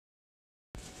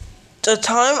The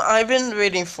time I've been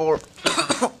waiting for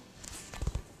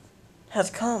has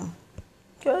come.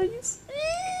 Guys.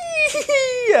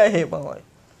 I hate my life.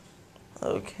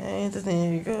 Okay, then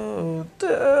here you go.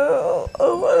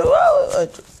 Oh my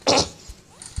god.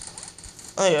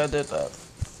 Oh yeah, I did that.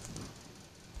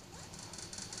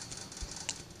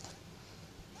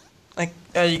 Like,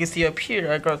 as you can see up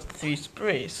here, I got 3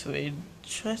 sprays. Wait,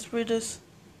 should I spray this?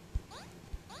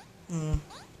 And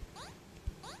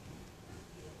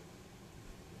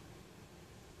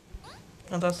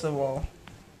that's the wall.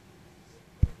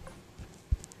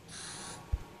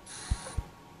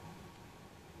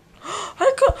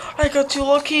 I got 2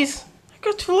 luckies. I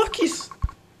got 2 luckies.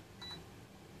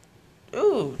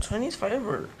 Ooh, Chinese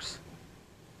fireworks.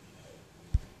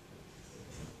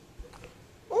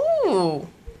 Ooh.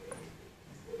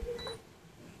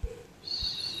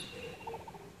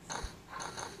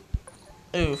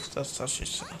 Oof, that's actually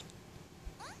sad.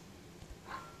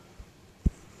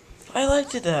 I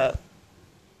liked it that.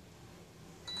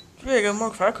 Yeah, I got more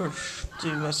crackers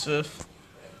to mess with.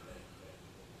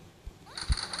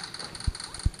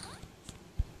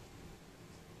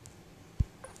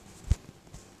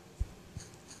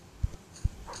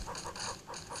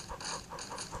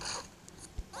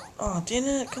 Oh, damn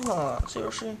it, come on,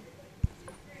 seriously?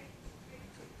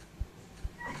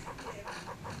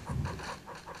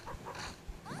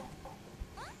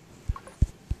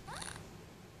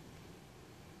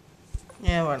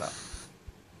 Yeah, why not?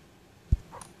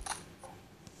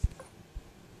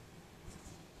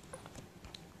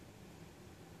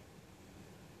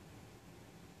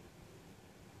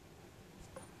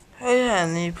 Oh yeah,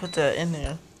 I need to put that in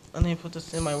there. I need to put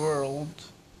this in my world.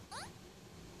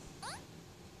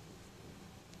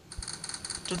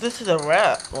 So this is a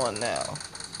rat one now.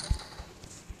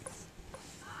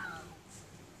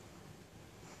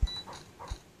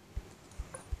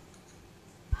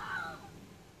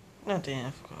 Oh damn,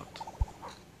 I forgot.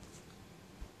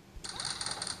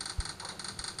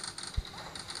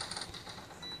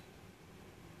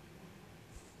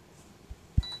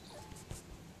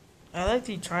 I like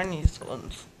the Chinese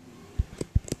ones.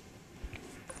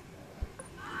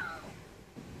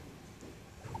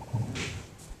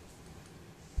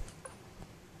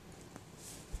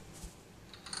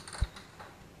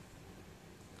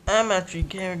 I'm actually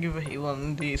gonna give a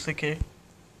one of these, okay?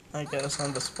 I guess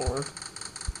on the sport.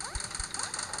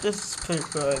 This is a pretty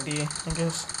good idea, I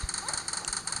guess.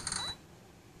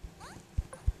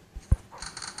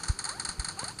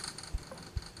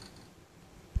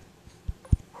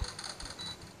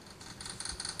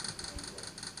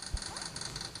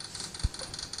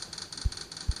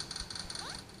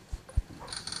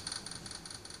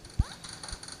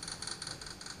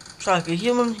 So like a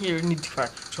human here needs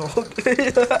crack control.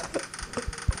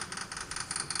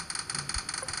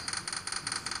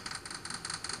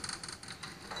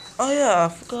 Oh yeah, I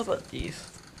forgot about these.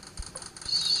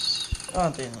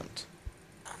 Oh damn it.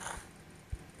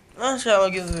 Actually, I'll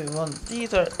give you one.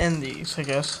 These are indies, I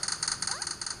guess.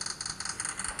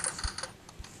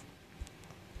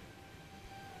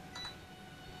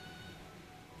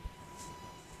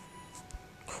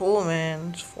 Cool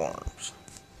man's forms.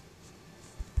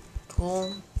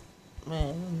 Cool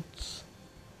man's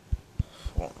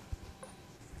form.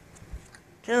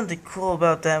 There's nothing cool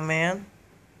about that, man.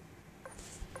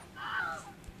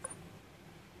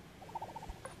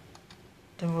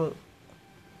 There was.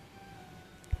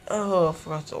 Oh, I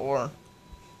forgot the ore.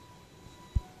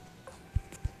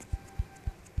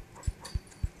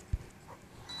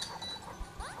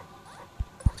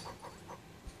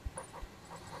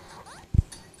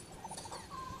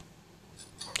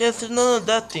 Yes, there's none of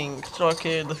that thing. So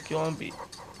okay, let's go and be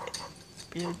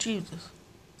achieve this.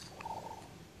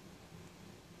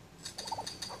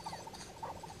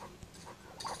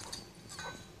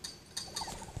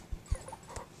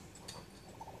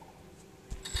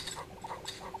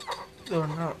 Or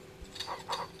not.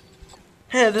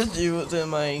 Hey, this dude was in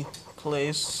my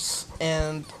place,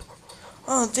 and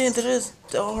oh damn, there is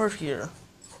the art here.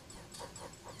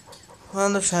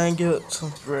 I'm gonna try and get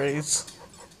some sprays.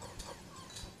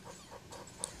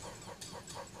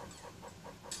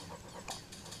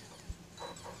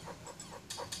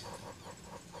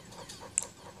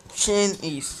 Chin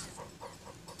East.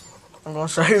 I'm gonna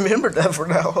try to remember that for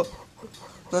now.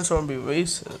 I'm not trying to be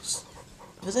racist.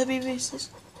 Would that be racist?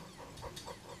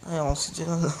 I honestly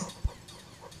don't know.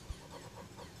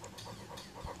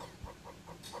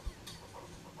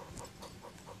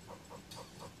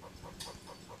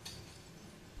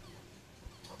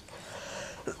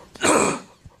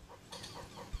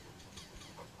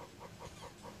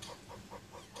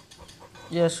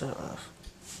 Yes, sure enough.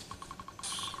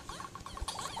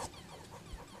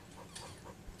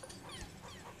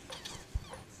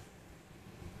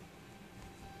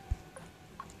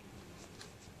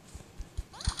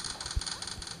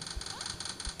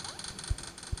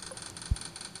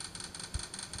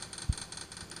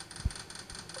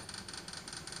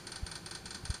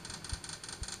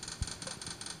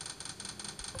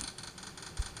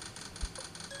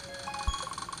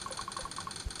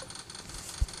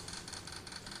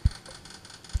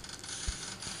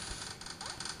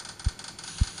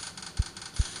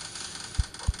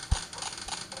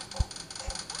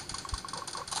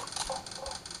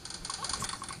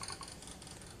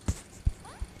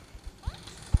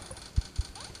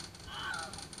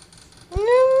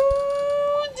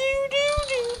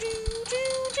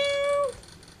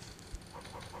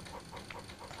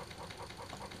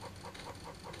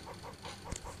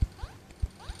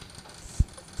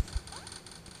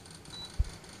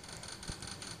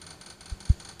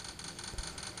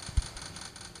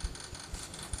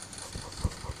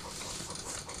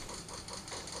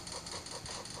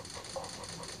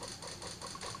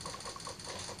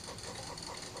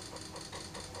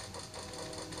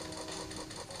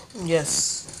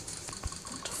 Yes,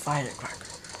 the firecracker.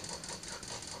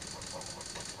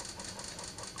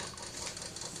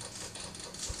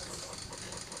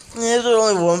 Yeah, there's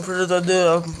only one person I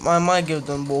do. I might give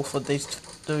them both at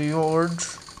least the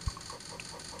rewards.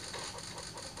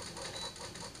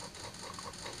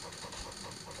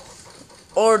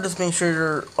 Or just make sure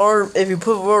you're, or if you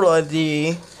put world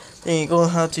ID, then you're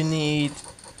gonna have to need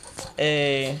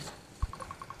a,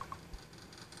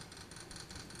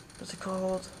 what's it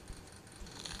called?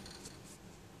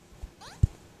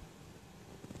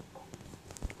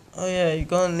 Oh yeah, you're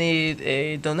gonna need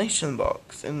a donation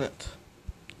box in it.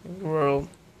 World.